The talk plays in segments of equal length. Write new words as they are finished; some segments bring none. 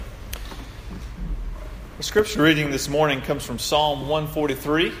The scripture reading this morning comes from Psalm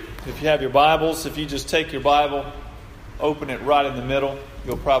 143. If you have your Bibles, if you just take your Bible, open it right in the middle,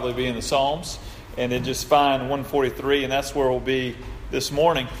 you'll probably be in the Psalms. And then just find 143, and that's where we'll be this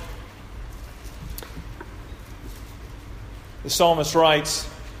morning. The psalmist writes,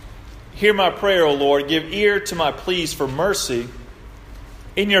 "Hear my prayer, O Lord. Give ear to my pleas for mercy.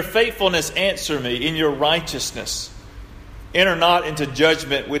 In your faithfulness answer me, in your righteousness. Enter not into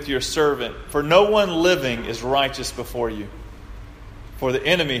judgment with your servant, for no one living is righteous before you. For the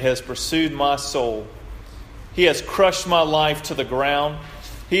enemy has pursued my soul. He has crushed my life to the ground.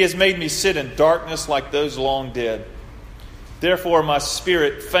 He has made me sit in darkness like those long dead. Therefore my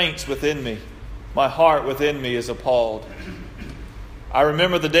spirit faints within me. My heart within me is appalled. I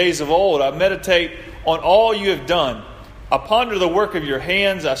remember the days of old. I meditate on all you have done. I ponder the work of your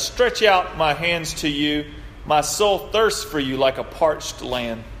hands. I stretch out my hands to you. My soul thirsts for you like a parched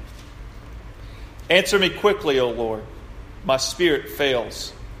land. Answer me quickly, O Lord. My spirit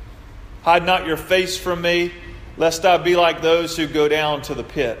fails. Hide not your face from me, lest I be like those who go down to the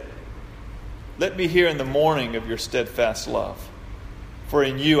pit. Let me hear in the morning of your steadfast love, for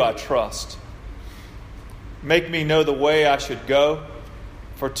in you I trust. Make me know the way I should go,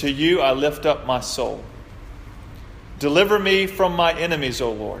 for to you I lift up my soul. Deliver me from my enemies,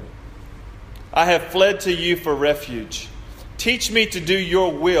 O Lord. I have fled to you for refuge. Teach me to do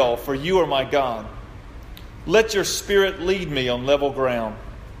your will, for you are my God. Let your spirit lead me on level ground.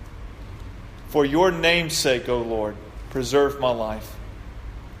 For your name's sake, O Lord, preserve my life.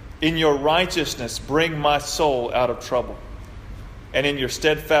 In your righteousness, bring my soul out of trouble. And in your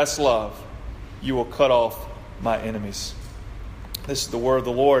steadfast love, you will cut off my enemies." This is the word of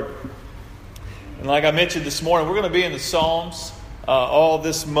the Lord. And like I mentioned this morning, we're going to be in the Psalms all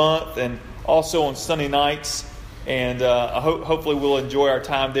this month and also on Sunday nights. And hopefully we'll enjoy our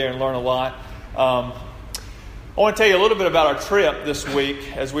time there and learn a lot. I want to tell you a little bit about our trip this week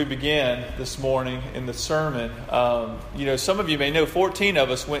as we begin this morning in the sermon. Some of you may know 14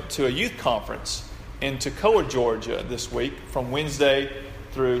 of us went to a youth conference in Toccoa, Georgia this week from Wednesday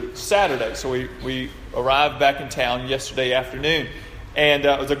through Saturday. So we arrived back in town yesterday afternoon. And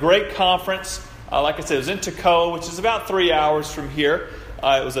it was a great conference. Like I said, it was in Toccoa, which is about 3 hours from here.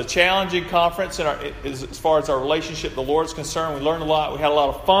 It was a challenging conference as far as our relationship with the Lord is concerned. We learned a lot. We had a lot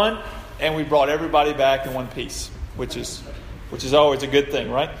of fun. And we brought everybody back in one piece, which is always a good thing,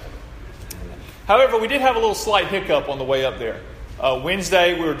 right? However, we did have a little slight hiccup on the way up there.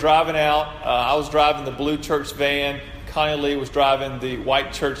 Wednesday, we were driving out. I was driving the blue church van. Connie Lee was driving the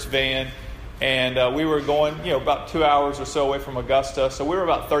white church van. And we were going, about 2 hours or so away from Augusta. So we were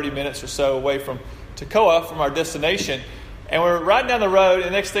about 30 minutes or so away from Toccoa, from our destination. And we were riding down the road,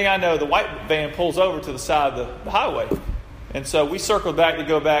 and next thing I know, the white van pulls over to the side of the highway. And so we circled back to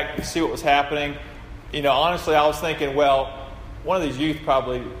go back and see what was happening. Honestly, I was thinking, well, one of these youth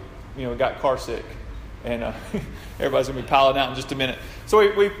probably, got car sick. And everybody's going to be piling out in just a minute. So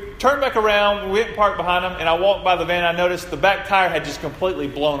we turned back around, we went and parked behind them, and I walked by the van. I noticed the back tire had just completely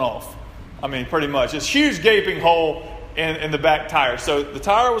blown off. I mean, pretty much. This huge gaping hole in the back tire. So the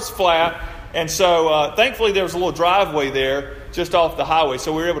tire was flat. And so thankfully there was a little driveway there just off the highway.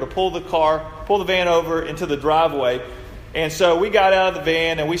 So we were able to pull the van over into the driveway. And so we got out of the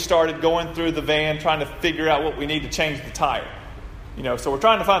van and we started going through the van trying to figure out what we need to change the tire. So we're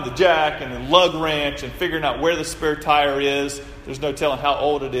trying to find the jack and the lug wrench and figuring out where the spare tire is. There's no telling how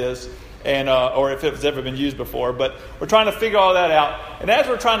old it is and or if it's ever been used before. But we're trying to figure all that out. And as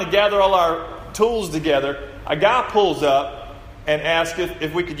we're trying to gather all our tools together, a guy pulls up and asks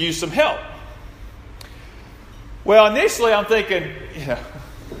if we could use some help. Well, initially I'm thinking,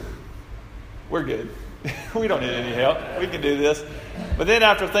 we're good. We don't need any help. We can do this. But then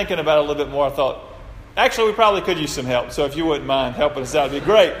after thinking about it a little bit more, I thought, actually, we probably could use some help. So if you wouldn't mind helping us out, it'd be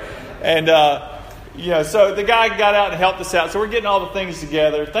great. And, so the guy got out and helped us out. So we're getting all the things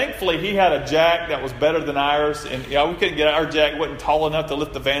together. Thankfully, he had a jack that was better than ours. And, we couldn't get our jack. Wasn't tall enough to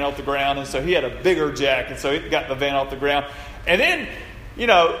lift the van off the ground. And so he had a bigger jack. And so it got the van off the ground. And then, he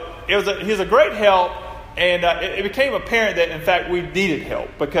was a great help. And it became apparent that, in fact, we needed help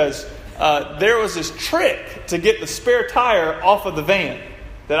because there was this trick to get the spare tire off of the van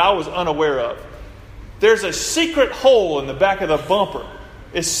that I was unaware of. There's a secret hole in the back of the bumper.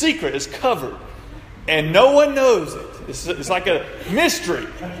 It's secret. It's covered. And no one knows it. It's like a mystery.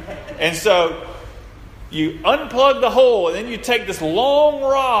 And so you unplug the hole and then you take this long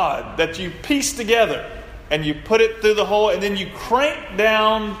rod that you piece together and you put it through the hole and then you crank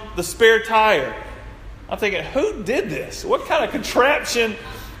down the spare tire. I'm thinking, who did this? What kind of contraption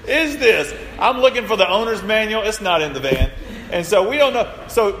is this? I'm looking for the owner's manual. It's not in the van. And so we don't know.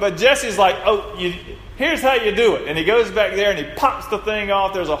 But Jesse's like, here's how you do it. And he goes back there and he pops the thing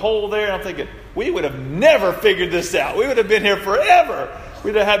off. There's a hole there. And I'm thinking, we would have never figured this out. We would have been here forever.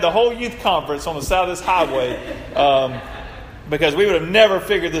 We'd have had the whole youth conference on the side of this highway because we would have never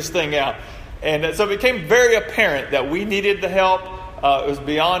figured this thing out. And so it became very apparent that we needed the help. It was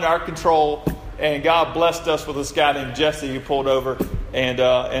beyond our control. And God blessed us with this guy named Jesse who pulled over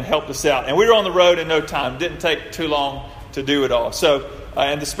and helped us out. And we were on the road in no time. Didn't take too long to do it all. So,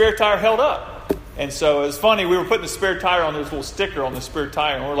 and the spare tire held up. And so it was funny. We were putting the spare tire on. There's a little sticker on the spare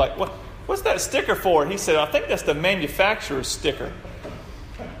tire. And we're like, what's that sticker for? And he said, I think that's the manufacturer's sticker.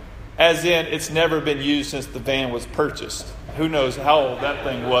 As in, it's never been used since the van was purchased. Who knows how old that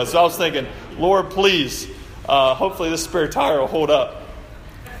thing was. So I was thinking, Lord, please, hopefully this spare tire will hold up.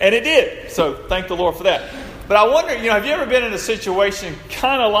 And it did. So thank the Lord for that. But I wonder, have you ever been in a situation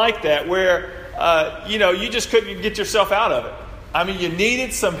kind of like that where, you just couldn't get yourself out of it? I mean, you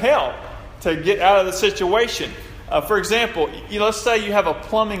needed some help to get out of the situation. For example, let's say you have a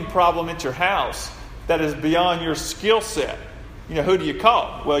plumbing problem at your house that is beyond your skill set. Who do you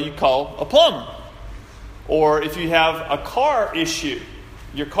call? Well, you call a plumber. Or if you have a car issue,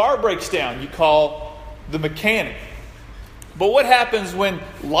 your car breaks down, you call the mechanic. But what happens when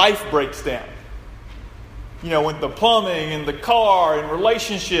life breaks down? When the plumbing and the car and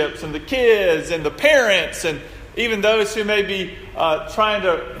relationships and the kids and the parents and even those who may be trying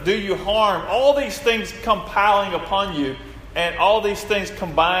to do you harm, all these things come piling upon you, and all these things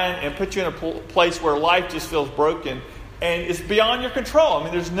combine and put you in a place where life just feels broken, and it's beyond your control. I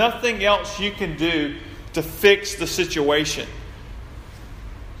mean, there's nothing else you can do to fix the situation.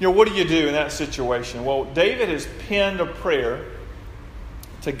 What do you do in that situation? Well, David has penned a prayer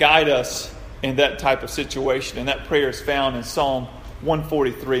to guide us in that type of situation, and that prayer is found in Psalm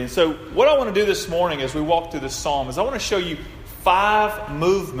 143. And so what I want to do this morning as we walk through this psalm is I want to show you 5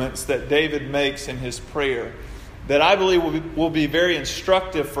 movements that David makes in his prayer that I believe will be very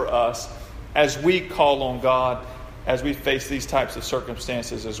instructive for us as we call on God, as we face these types of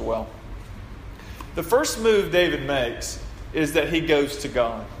circumstances as well. The first move David makes is that he goes to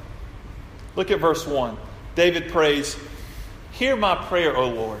God. Look at verse 1. David prays, "Hear my prayer, O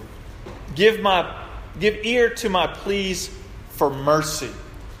Lord. Give ear to my pleas for mercy."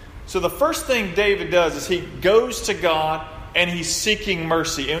 So the first thing David does is he goes to God and he's seeking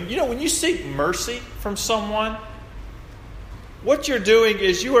mercy. And when you seek mercy from someone, what you're doing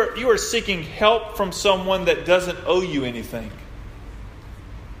is you are seeking help from someone that doesn't owe you anything.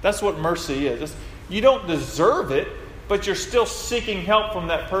 That's what mercy is. You don't deserve it, but you're still seeking help from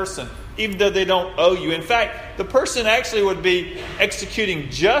that person, even though they don't owe you. In fact, the person actually would be executing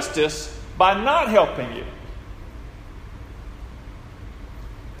justice by not helping you.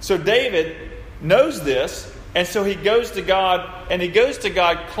 So David knows this, and so he goes to God, and he goes to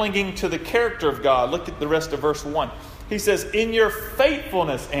God clinging to the character of God. Look at the rest of verse 1. He says, "In your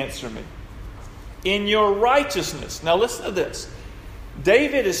faithfulness answer me. In your righteousness." Now listen to this.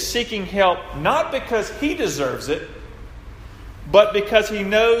 David is seeking help not because he deserves it, but because he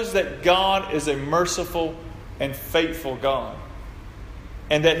knows that God is a merciful and faithful God,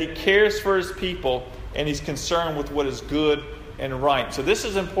 and that he cares for his people, and he's concerned with what is good and right. So this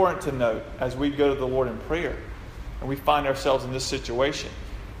is important to note as we go to the Lord in prayer and we find ourselves in this situation.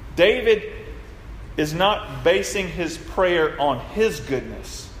 David is not basing his prayer on his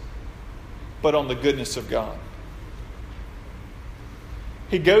goodness, but on the goodness of God.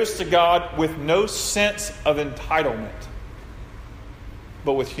 He goes to God with no sense of entitlement,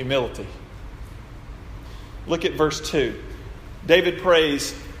 but with humility. Look at verse 2. David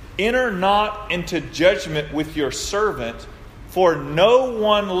prays, "Enter not into judgment with your servant, for no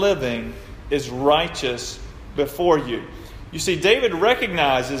one living is righteous before you." You see, David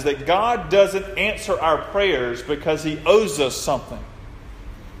recognizes that God doesn't answer our prayers because he owes us something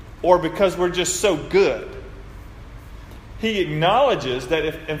or because we're just so good. He acknowledges that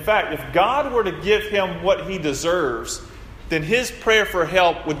if God were to give him what he deserves, then his prayer for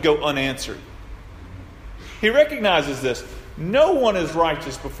help would go unanswered. He recognizes this. No one is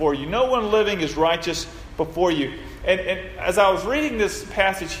righteous before you. No one living is righteous before you. And as I was reading this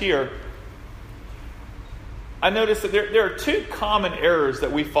passage here, I noticed that there are 2 common errors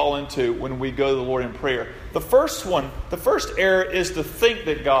that we fall into when we go to the Lord in prayer. The first error is to think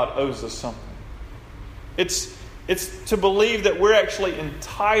that God owes us something. It's to believe that we're actually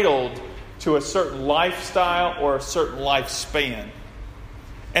entitled to a certain lifestyle or a certain lifespan.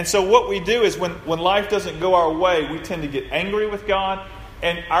 And so what we do is when life doesn't go our way, we tend to get angry with God,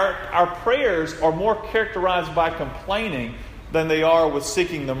 and our prayers are more characterized by complaining than they are with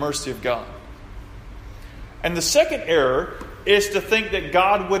seeking the mercy of God. And the second error is to think that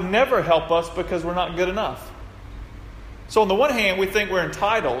God would never help us because we're not good enough. So on the one hand, we think we're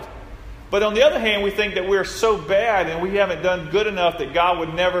entitled. But on the other hand, we think that we're so bad and we haven't done good enough that God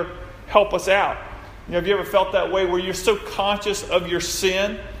would never help us out. Have you ever felt that way where you're so conscious of your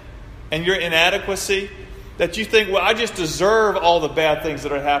sin and your inadequacy that you think, well, I just deserve all the bad things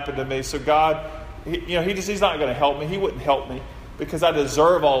that are happening to me. So God, He's not going to help me. He wouldn't help me because I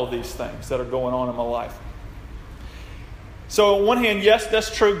deserve all of these things that are going on in my life. So on one hand, yes,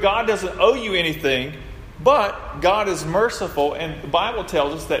 that's true. God doesn't owe you anything, but God is merciful, and the Bible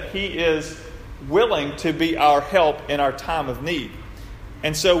tells us that He is willing to be our help in our time of need.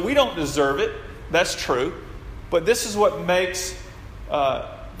 And so we don't deserve it. That's true. But this is what makes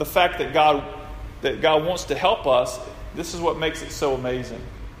the fact that God wants to help us, this is what makes it so amazing.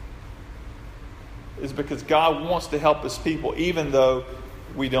 Is because God wants to help His people even though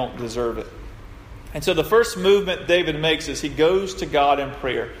we don't deserve it. And so the first movement David makes is he goes to God in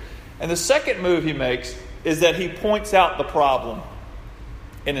prayer. And the second move he makes is that he points out the problem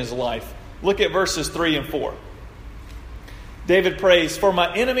in his life. Look at verses 3 and 4. David prays, "For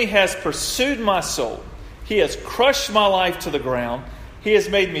my enemy has pursued my soul. He has crushed my life to the ground. He has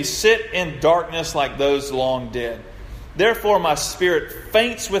made me sit in darkness like those long dead. Therefore my spirit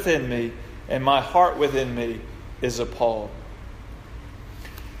faints within me, and my heart within me is appalled."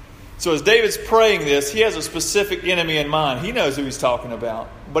 So as David's praying this, he has a specific enemy in mind. He knows who he's talking about.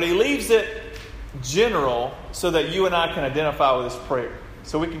 But he leaves it general so that you and I can identify with his prayer.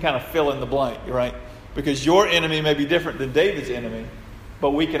 So we can kind of fill in the blank, right? Because your enemy may be different than David's enemy,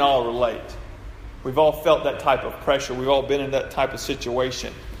 but we can all relate. We've all felt that type of pressure. We've all been in that type of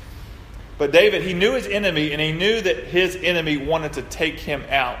situation. But David, he knew his enemy, and he knew that his enemy wanted to take him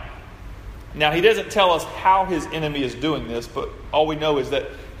out. Now, he doesn't tell us how his enemy is doing this, but all we know is that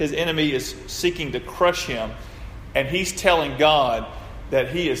his enemy is seeking to crush him. And he's telling God that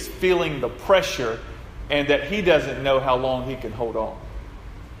he is feeling the pressure and that he doesn't know how long he can hold on.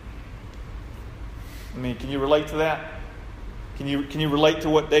 I mean, can you relate to that? Can you relate to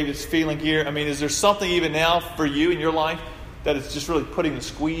what David's feeling here? I mean, is there something even now for you in your life that is just really putting the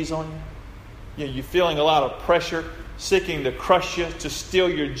squeeze on you? You're feeling a lot of pressure, seeking to crush you, to steal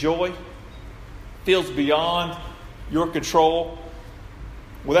your joy. Feels beyond your control.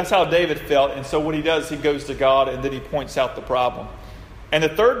 Well, that's how David felt. And so what he does, he goes to God and then he points out the problem. And the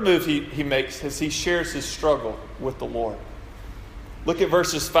third move he makes is he shares his struggle with the Lord. Look at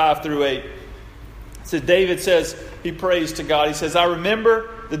verses 5 through 8. So David says, he prays to God. He says, "I remember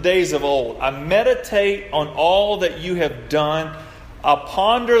the days of old. I meditate on all that you have done. I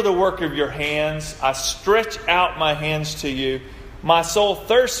ponder the work of your hands. I stretch out my hands to you. My soul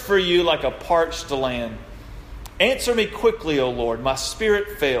thirsts for you like a parched land. Answer me quickly, O Lord. My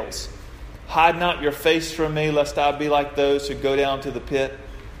spirit fails. Hide not your face from me, lest I be like those who go down to the pit.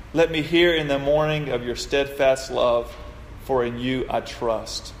 Let me hear in the morning of your steadfast love, for in you I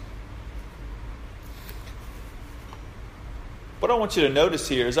trust." What I want you to notice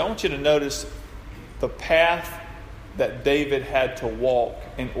here is I want you to notice the path that David had to walk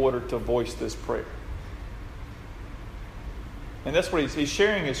in order to voice this prayer. And that's what he's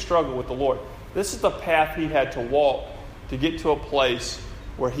sharing his struggle with the Lord. This is the path he had to walk to get to a place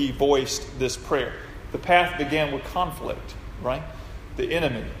where he voiced this prayer. The path began with conflict, right? The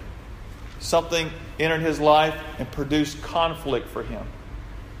enemy. Something entered his life and produced conflict for him.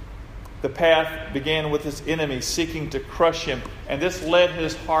 The path began with his enemy seeking to crush him. And this led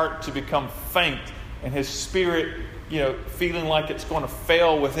his heart to become faint and his spirit, feeling like it's going to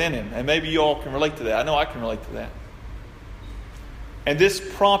fail within him. And maybe you all can relate to that. I know I can relate to that. And this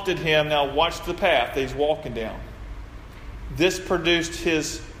prompted him, now watch the path that he's walking down. This produced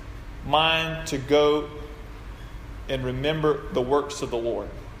his mind to go and remember the works of the Lord.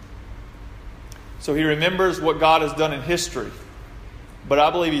 So he remembers what God has done in history. But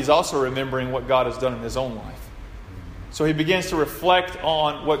I believe he's also remembering what God has done in his own life. So he begins to reflect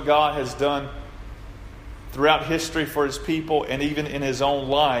on what God has done throughout history for his people and even in his own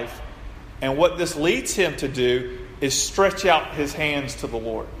life. And what this leads him to do is stretch out his hands to the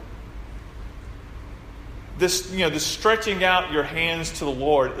Lord. This stretching out your hands to the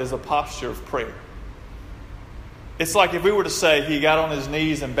Lord is a posture of prayer. It's like if we were to say he got on his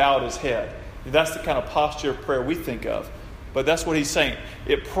knees and bowed his head. That's the kind of posture of prayer we think of. But that's what he's saying.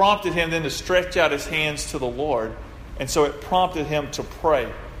 It prompted him then to stretch out his hands to the Lord. And so it prompted him to pray.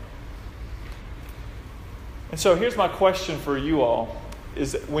 And so here's my question for you all.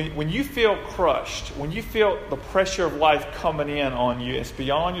 Is that when you feel crushed, when you feel the pressure of life coming in on you, it's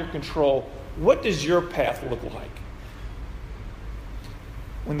beyond your control, what does your path look like?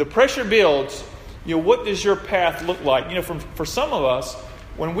 When the pressure builds, What does your path look like? For some of us,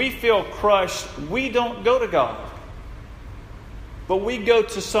 when we feel crushed, we don't go to God. But we go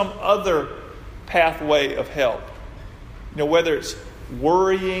to some other pathway of help. Whether it's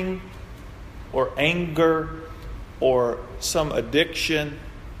worrying or anger or some addiction,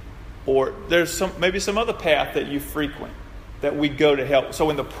 or there's maybe some other path that you frequent that we go to help. So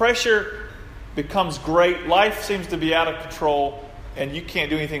when the pressure becomes great, life seems to be out of control, and you can't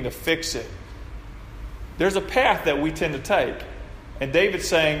do anything to fix it, there's a path that we tend to take. And David's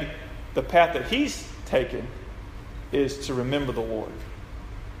saying the path that he's taken is to remember the Lord,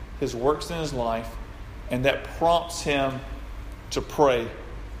 His works in his life, and that prompts him to pray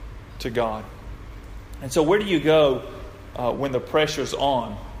to God. And so where do you go when the pressure's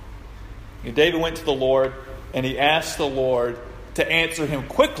on? David went to the Lord, and he asked the Lord to answer him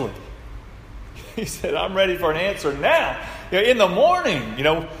quickly. He said, I'm ready for an answer now. In the morning,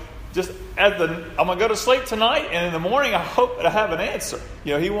 just I'm going to go to sleep tonight, and in the morning I hope that I have an answer.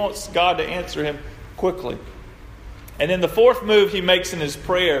 He wants God to answer him quickly. And then the fourth move he makes in his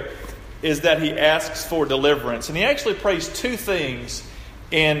prayer is that he asks for deliverance. And he actually prays two things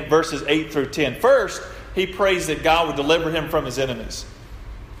in verses 8 through 10. First, he prays that God would deliver him from his enemies.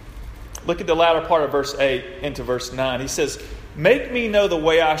 Look at the latter part of verse 8 into verse 9. He says, make me know the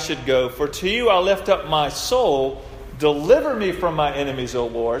way I should go, for to you I lift up my soul. Deliver me from my enemies, O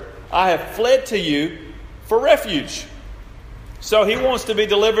Lord. I have fled to you for refuge. So he wants to be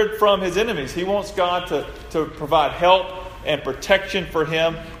delivered from his enemies. He wants God to provide help and protection for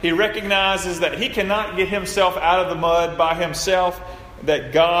him. He recognizes that he cannot get himself out of the mud by himself,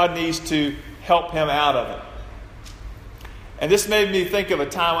 that God needs to help him out of it. And this made me think of a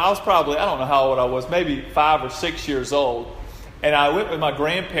time, I don't know how old I was, maybe 5 or 6 years old. And I went with my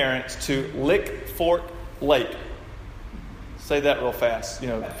grandparents to Lick Fork Lake. Say that real fast,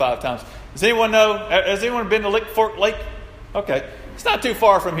 5 times. Does anyone know? Has anyone been to Lick Fork Lake? Okay. It's not too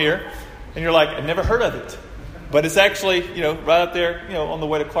far from here. And you're like, I've never heard of it. But it's actually, right up there, on the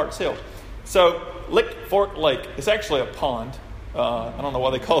way to Clarks Hill. So, Lick Fork Lake, it's actually a pond. I don't know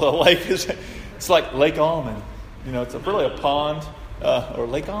why they call it a lake. It's like Lake Almond. It's really a pond, or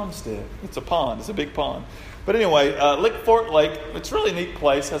Lake Olmsted. It's a pond. It's a big pond. But anyway, Lick Fork Lake, it's a really neat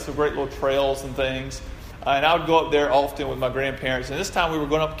place. It has some great little trails and things. And I would go up there often with my grandparents. And this time we were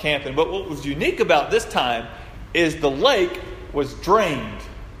going up camping. But what was unique about this time is the lake was drained.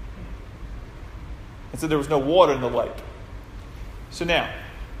 And so there was no water in the lake. So now,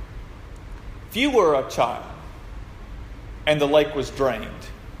 if you were a child and the lake was drained,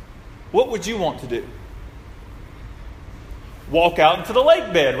 what would you want to do? Walk out into the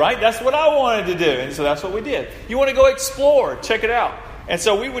lake bed, right? That's what I wanted to do. And so that's what we did. You want to go explore, check it out. And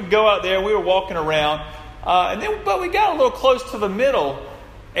so we would go out there, we were walking around, but we got a little close to the middle,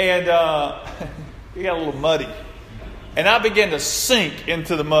 and we got a little muddy. And I began to sink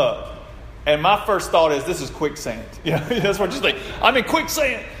into the mud. And my first thought is, this is quicksand. That's what you think. I'm in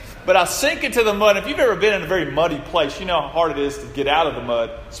quicksand. But I sink into the mud. If you've ever been in a very muddy place, you know how hard it is to get out of the mud,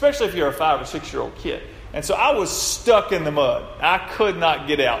 especially if you're a 5 or 6 year old kid. And so I was stuck in the mud. I could not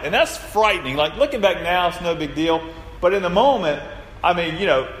get out. And that's frightening. Like, looking back now, it's no big deal. But in the moment,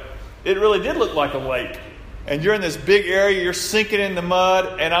 it really did look like a lake. And you're in this big area, you're sinking in the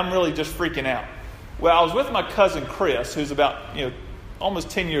mud, and I'm really just freaking out. Well, I was with my cousin Chris, who's about,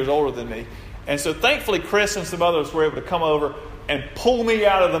 almost 10 years older than me. And so thankfully, Chris and some others were able to come over and pull me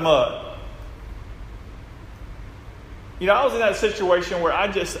out of the mud. I was in that situation where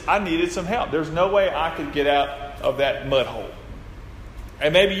I needed some help. There's no way I could get out of that mud hole.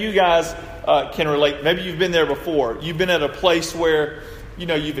 And maybe you guys can relate. Maybe you've been there before. You've been at a place where,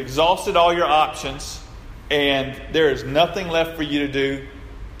 you've exhausted all your options and there is nothing left for you to do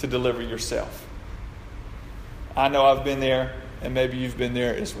to deliver yourself. I know I've been there, and maybe you've been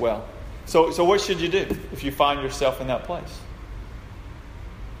there as well. So what should you do if you find yourself in that place?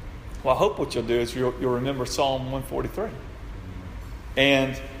 Well, I hope what you'll do is you'll remember Psalm 143.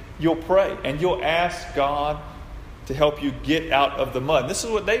 And you'll pray and you'll ask God to help you get out of the mud. And this is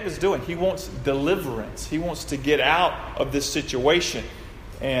what David's doing. He wants deliverance. He wants to get out of this situation.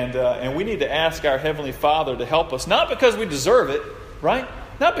 And we need to ask our Heavenly Father to help us. Not because we deserve it, right?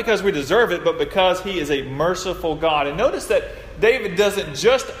 Not because we deserve it, but because He is a merciful God. And notice that David doesn't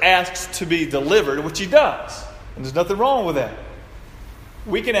just ask to be delivered, which he does. And there's nothing wrong with that.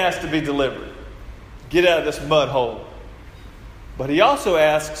 We can ask to be delivered. Get out of this mud hole. But he also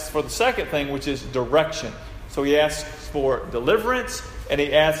asks for the second thing, which is direction. So he asks for deliverance and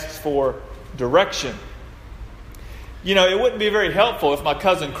he asks for direction. It wouldn't be very helpful if my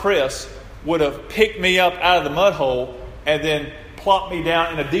cousin Chris would have picked me up out of the mud hole and then plopped me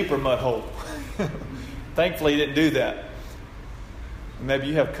down in a deeper mud hole. Thankfully, he didn't do that. Maybe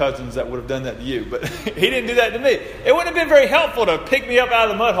you have cousins that would have done that to you, but he didn't do that to me. It wouldn't have been very helpful to pick me up out of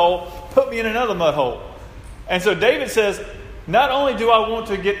the mud hole, put me in another mud hole. And so David says, not only do I want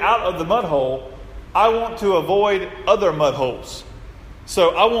to get out of the mud hole, I want to avoid other mud holes.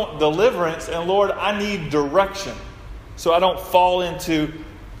 So I want deliverance, and Lord, I need direction so I don't fall into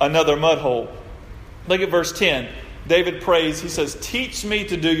another mud hole. Look at verse 10. David prays, he says, teach me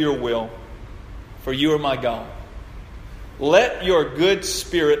to do your will, for you are my God. Let your good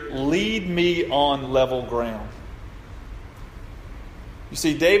spirit lead me on level ground. You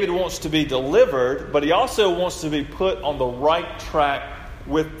see, David wants to be delivered, but he also wants to be put on the right track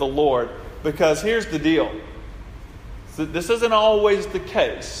with the Lord. Because here's the deal. This isn't always the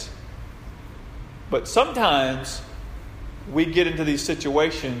case. But sometimes we get into these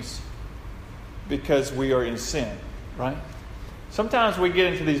situations because we are in sin, right? Sometimes we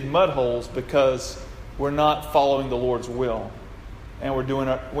get into these mud holes because we're not following the Lord's will, and we're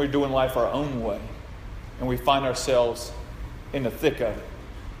doing life our own way, and we find ourselves in the thick of it.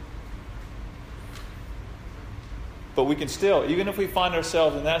 But we can still, even if we find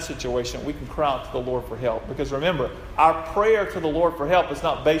ourselves in that situation, we can cry out to the Lord for help. Because remember, our prayer to the Lord for help is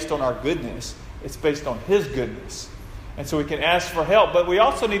not based on our goodness, it's based on His goodness. And so we can ask for help, but we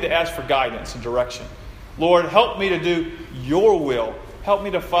also need to ask for guidance and direction. Lord, help me to do your will. Help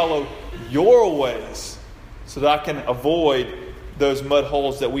me to follow your ways so that I can avoid those mud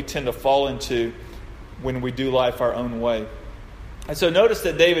holes that we tend to fall into when we do life our own way. And so notice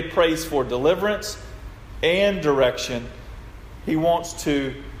that David prays for deliverance and direction. He wants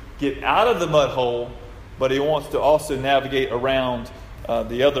to get out of the mud hole, but he wants to also navigate around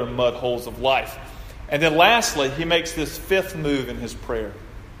the other mud holes of life. And then lastly, he makes this fifth move in his prayer.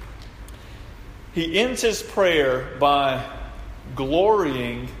 He ends his prayer by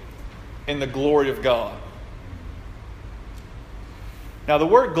glorying in the glory of God. Now, the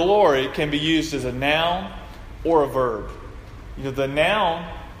word glory can be used as a noun or a verb. The noun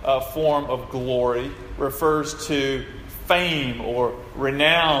form of glory refers to fame or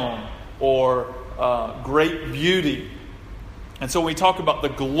renown or great beauty. And so when we talk about the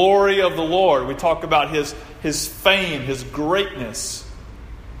glory of the Lord, we talk about His fame, His greatness.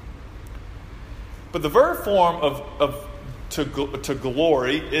 But the verb form of to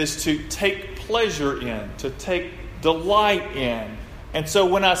glory is to take pleasure in, to take delight in. And so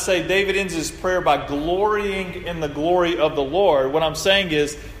when I say David ends his prayer by glorying in the glory of the Lord, what I'm saying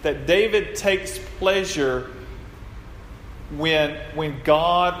is that David takes pleasure when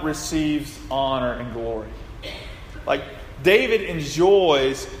God receives honor and glory. Like David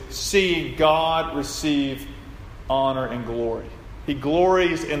enjoys seeing God receive honor and glory. He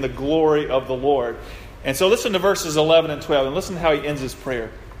glories in the glory of the Lord. And so listen to verses 11 and 12 and listen to how he ends his prayer.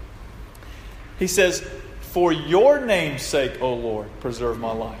 He says, for your name's sake, O Lord, preserve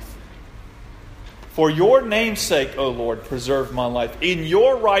my life. For your name's sake, O Lord, preserve my life. In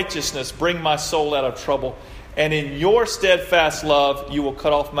your righteousness, bring my soul out of trouble. And in your steadfast love, you will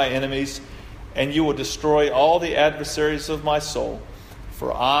cut off my enemies, and you will destroy all the adversaries of my soul.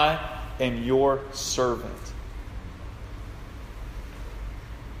 For I am your servant.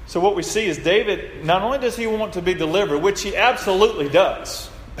 So what we see is David, not only does he want to be delivered, which he absolutely does.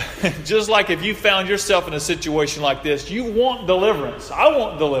 Just like if you found yourself in a situation like this, you want deliverance. I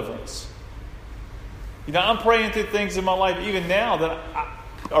want deliverance. I'm praying through things in my life even now that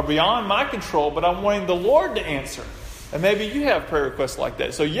are beyond my control, but I'm wanting the Lord to answer. And maybe you have prayer requests like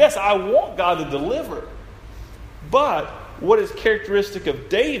that. So yes, I want God to deliver. But what is characteristic of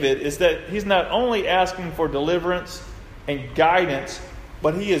David is that he's not only asking for deliverance and guidance,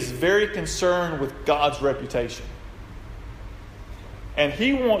 but he is very concerned with God's reputation. And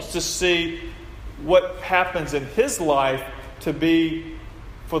he wants to see what happens in his life to be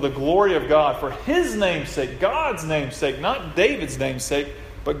for the glory of God, for His name's sake, God's name's sake, not David's name's sake,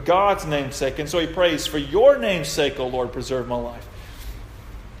 but God's name's sake. And so he prays, for your name's sake, O Lord, preserve my life.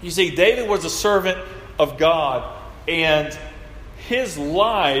 You see, David was a servant of God, and his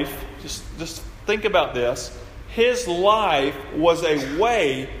life, just think about this, his life was a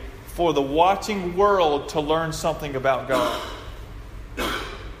way for the watching world to learn something about God. Do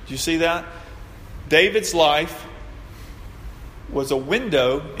you see that? David's life was a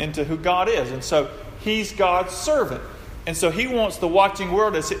window into who God is. And so he's God's servant. And so he wants the watching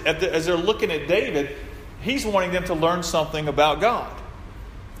world, as they're looking at David, he's wanting them to learn something about God.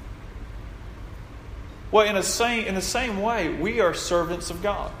 Well, in the same way, we are servants of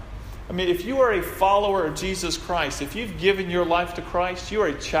God. I mean, if you are a follower of Jesus Christ, if you've given your life to Christ, you are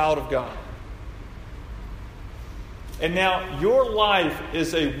a child of God. And now your life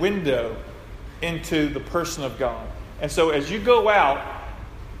is a window into the person of God. And so as you go out,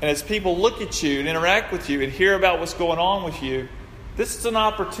 and as people look at you and interact with you and hear about what's going on with you, this is an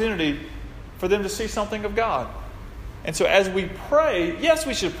opportunity for them to see something of God. And so as we pray, yes,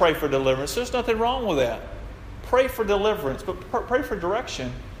 we should pray for deliverance. There's nothing wrong with that. Pray for deliverance, but pray for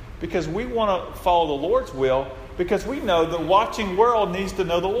direction, because we want to follow the Lord's will, because we know the watching world needs to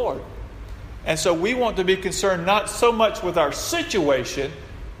know the Lord. And so we want to be concerned not so much with our situation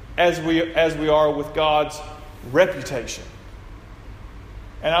as we are with God's reputation.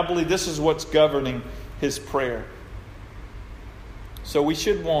 And I believe this is what's governing his prayer. So we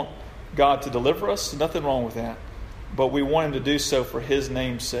should want God to deliver us. Nothing wrong with that. But we want him to do so for his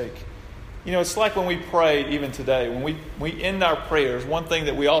name's sake. You know, it's like when we pray even today. When we end our prayers, one thing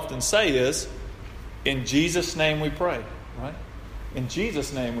that we often say is, in Jesus' name we pray. Right? In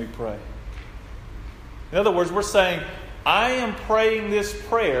Jesus' name we pray. In other words, we're saying, I am praying this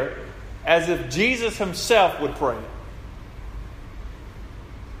prayer as if Jesus himself would pray it.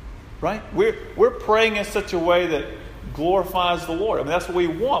 Right? We're praying in such a way that glorifies the Lord. I mean, that's what we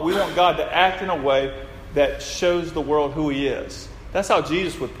want. We want God to act in a way that shows the world who he is. That's how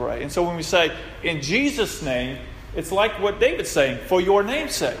Jesus would pray. And so when we say, in Jesus' name, it's like what David's saying, for your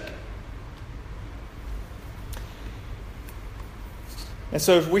name's sake. And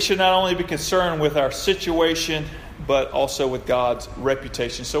so we should not only be concerned with our situation, but also with God's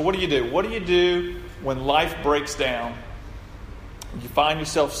reputation. So what do you do? What do you do when life breaks down? You find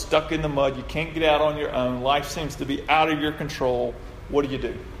yourself stuck in the mud. You can't get out on your own. Life seems to be out of your control. What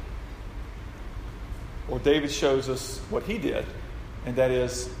do? Well, David shows us what he did. And that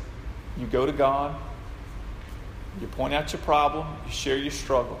is, you go to God. You point out your problem. You share your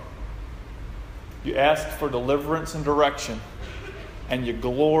struggle. You ask for deliverance and direction. And you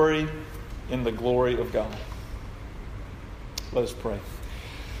glory in the glory of God. Let us pray.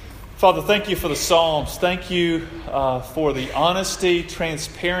 Father, thank you for the Psalms. Thank you for the honesty,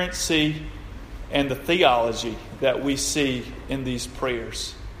 transparency, and the theology that we see in these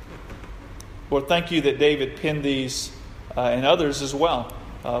prayers. Lord, thank you that David penned these and others as well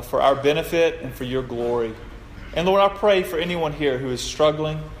for our benefit and for your glory. And Lord, I pray for anyone here who is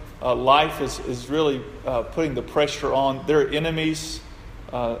struggling. Life is really putting the pressure on. There are enemies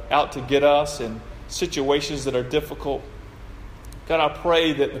out to get us and situations that are difficult. God, I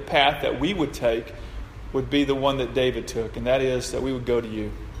pray that the path that we would take would be the one that David took, and that is that we would go to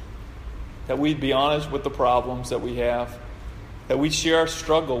you. That we'd be honest with the problems that we have. That we'd share our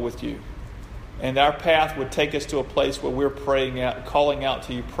struggle with you. And our path would take us to a place where we're praying out, calling out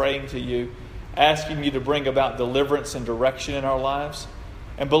to you, praying to you, asking you to bring about deliverance and direction in our lives.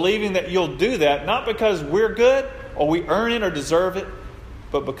 And believing that you'll do that, not because we're good or we earn it or deserve it,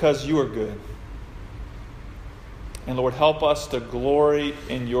 but because you are good. And Lord, help us to glory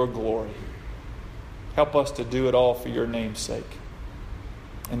in your glory. Help us to do it all for your name's sake.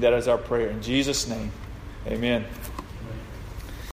 And that is our prayer. In Jesus' name, amen.